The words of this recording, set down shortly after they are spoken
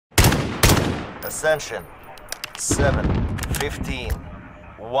Ascension. 7, 15,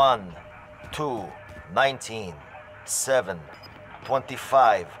 1, 2, 19, 7,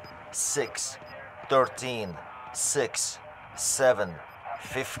 25, 6, 13, 6, 7,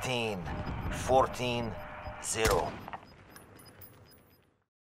 15, 14, 0.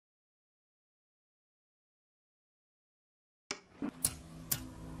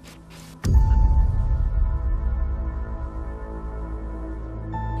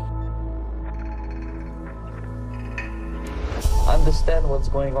 Understand what's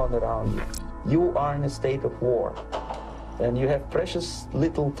going on around you. You are in a state of war, and you have precious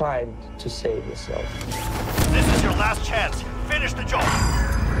little time to save yourself. This is your last chance. Finish the job.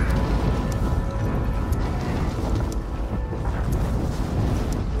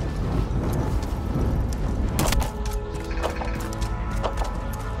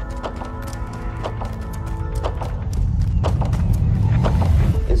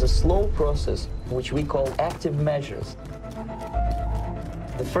 It's a slow process which we call active measures.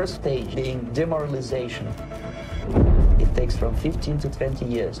 The first stage being demoralization. It takes from 15 to 20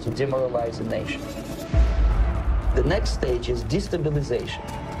 years to demoralize a nation. The next stage is destabilization.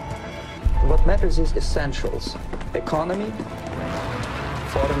 What matters is essentials: economy,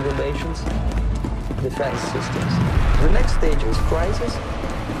 foreign relations, defense systems. The next stage is crisis,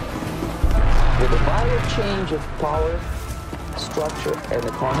 with a violent change of power, structure, and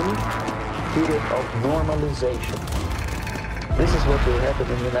economy, period of normalization. This is what will happen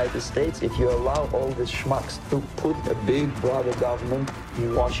in the United States if you allow all these schmucks to put a big brother government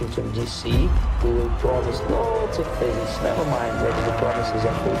in Washington, D.C., who will promise lots of things, never mind whether the promises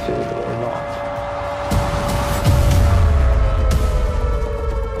are fulfilled or not.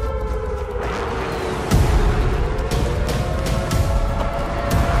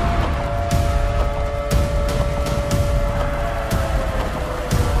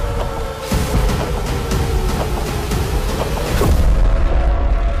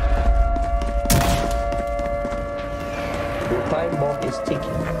 Time bomb is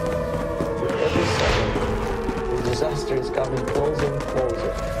ticking. Every second, the disaster is coming closer and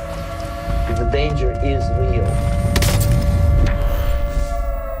closer. The danger is real.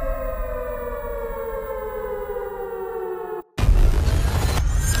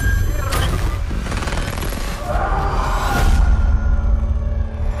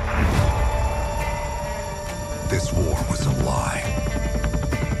 This war was a lie.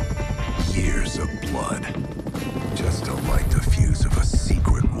 Years of blood. Just to light the fuse of a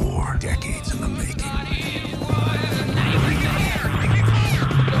secret war, decades in the making.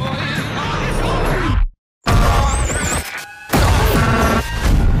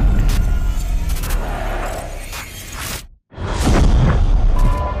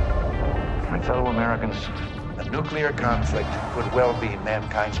 My fellow Americans, a nuclear conflict could well be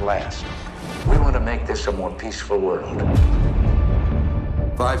mankind's last. We want to make this a more peaceful world.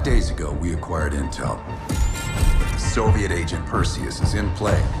 5 days ago, we acquired intel. Soviet agent Perseus is in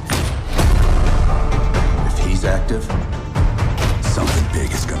play. If he's active, something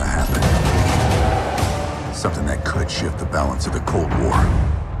big is gonna happen. Something that could shift the balance of the Cold War.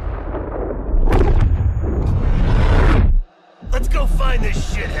 Let's go find this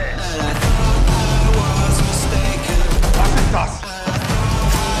shithead.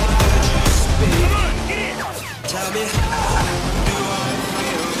 Come on, get in! Tell me, do I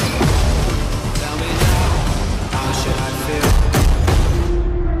feel? Tell me now, how should I feel?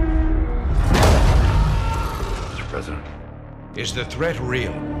 Mr. President, is the threat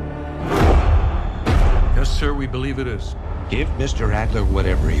real? Yes, sir, we believe it is. Give Mr. Adler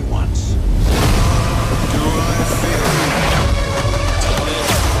whatever he wants. Do I feel? Tell me,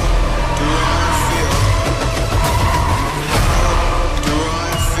 do I feel? Do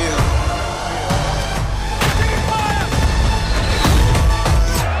I feel?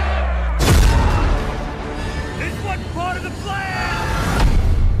 This wasn't part of the plan!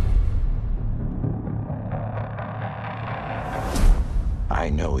 I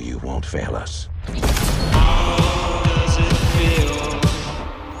know you won't fail us. How does it feel?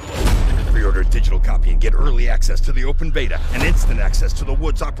 Pre-order a digital copy and get early access to the open beta and instant access to the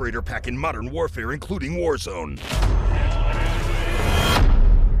Woods Operator Pack in Modern Warfare, including Warzone.